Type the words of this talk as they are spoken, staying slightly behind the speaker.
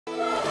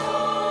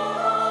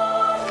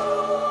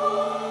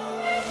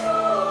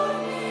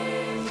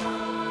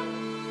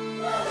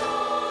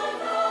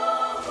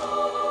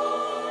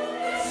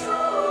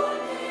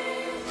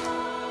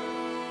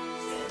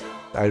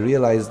I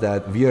realized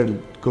that we are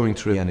going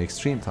through an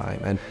extreme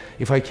time. And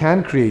if I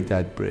can create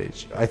that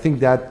bridge, I think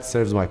that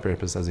serves my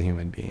purpose as a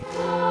human being.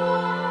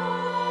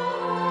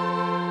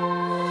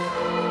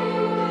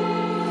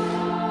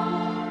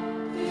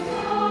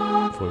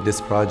 For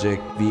this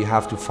project, we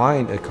have to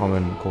find a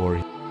common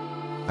core.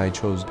 I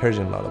chose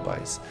Persian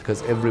lullabies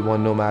because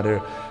everyone, no matter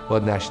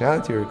what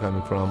nationality you're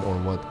coming from or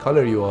what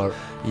color you are,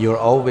 you're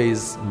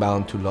always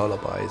bound to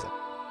lullabies.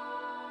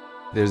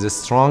 There's a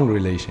strong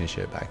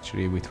relationship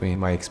actually between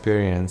my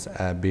experience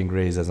being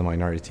raised as a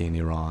minority in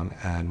Iran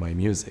and my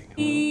music.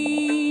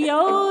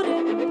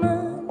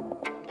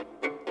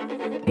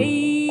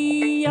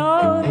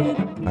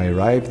 I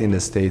arrived in the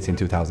States in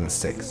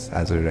 2006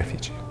 as a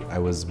refugee. I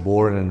was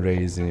born and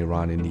raised in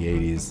Iran in the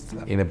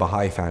 80s in a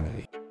Baha'i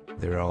family.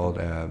 They're all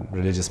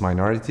religious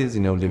minorities,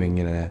 living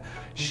in a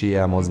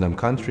Shia Muslim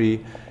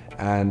country.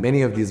 And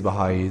many of these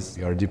Baha'is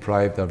are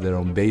deprived of their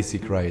own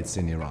basic rights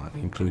in Iran,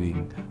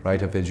 including right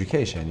of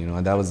education,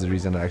 and that was the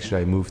reason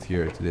actually I moved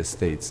here to the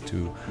States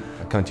to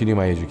continue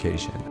my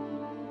education.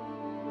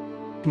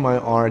 My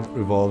art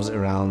revolves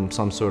around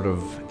some sort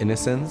of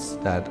innocence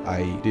that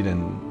I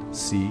didn't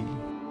see.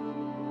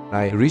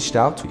 I reached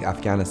out to the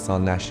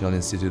Afghanistan National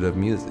Institute of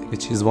Music,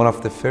 which is one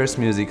of the first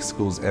music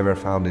schools ever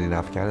founded in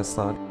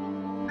Afghanistan.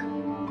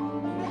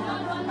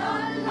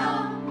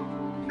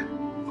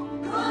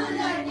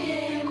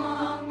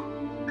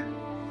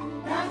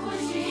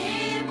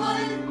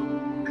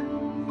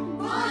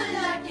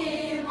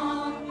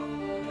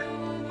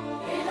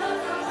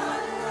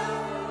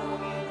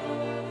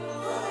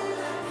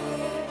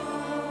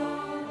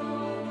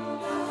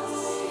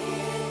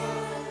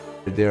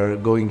 They're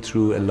going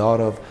through a lot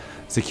of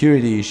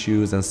security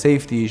issues and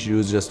safety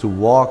issues just to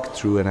walk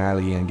through an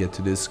alley and get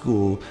to this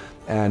school.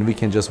 And we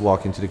can just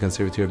walk into the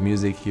Conservatory of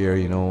Music here,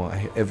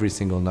 every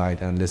single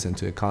night and listen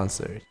to a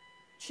concert.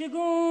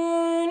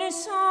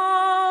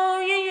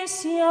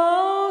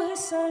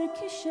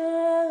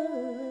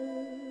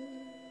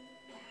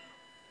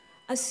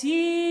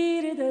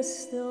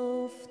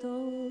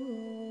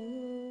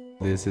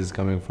 This is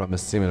coming from a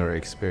similar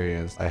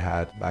experience I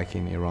had back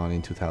in Iran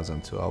in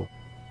 2012.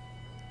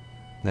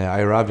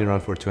 I arrived in Iran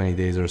for 20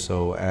 days or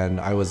so,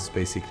 and I was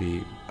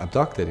basically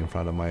abducted in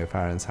front of my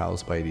parents'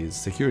 house by these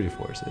security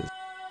forces.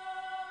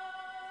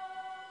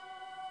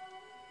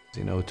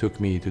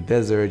 Took me to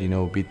desert,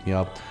 beat me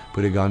up,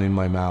 put a gun in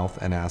my mouth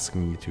and asked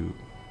me to,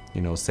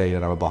 say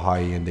that I'm a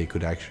Baha'i and they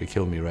could actually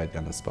kill me right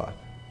on the spot.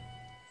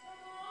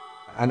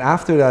 And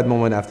after that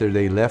moment, after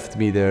they left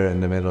me there in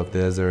the middle of the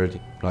desert,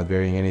 not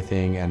wearing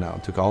anything, and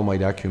took all my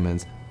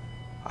documents,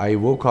 I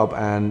woke up,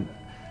 and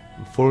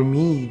for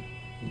me,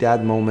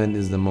 that moment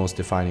is the most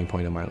defining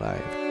point of my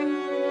life.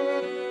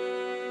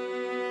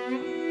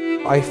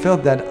 I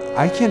felt that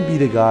I can be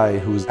the guy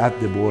who's at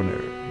the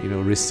border,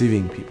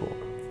 receiving people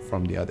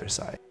from the other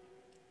side.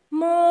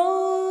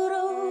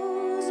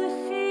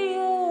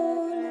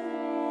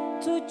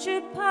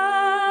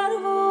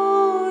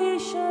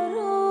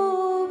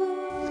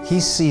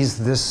 He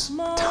sees this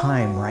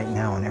time right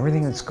now and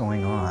everything that's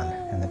going on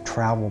and the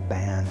travel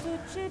ban,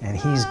 and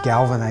he's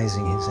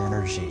galvanizing his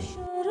energy.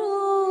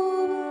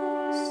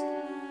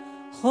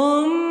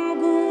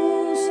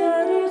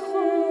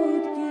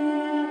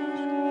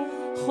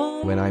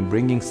 When I'm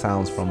bringing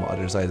sounds from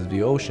other sides of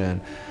the ocean,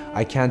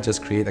 I can't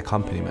just create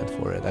accompaniment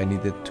for it. I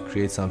needed to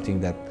create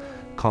something that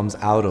comes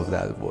out of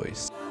that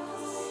voice.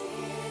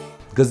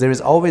 Because there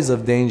is always a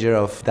danger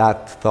of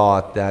that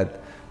thought that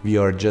we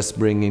are just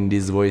bringing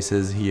these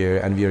voices here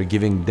and we are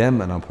giving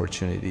them an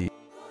opportunity.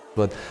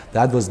 But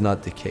that was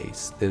not the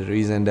case. The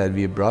reason that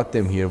we brought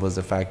them here was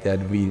the fact that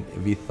we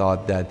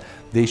thought that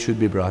they should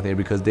be brought here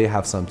because they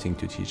have something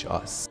to teach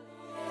us.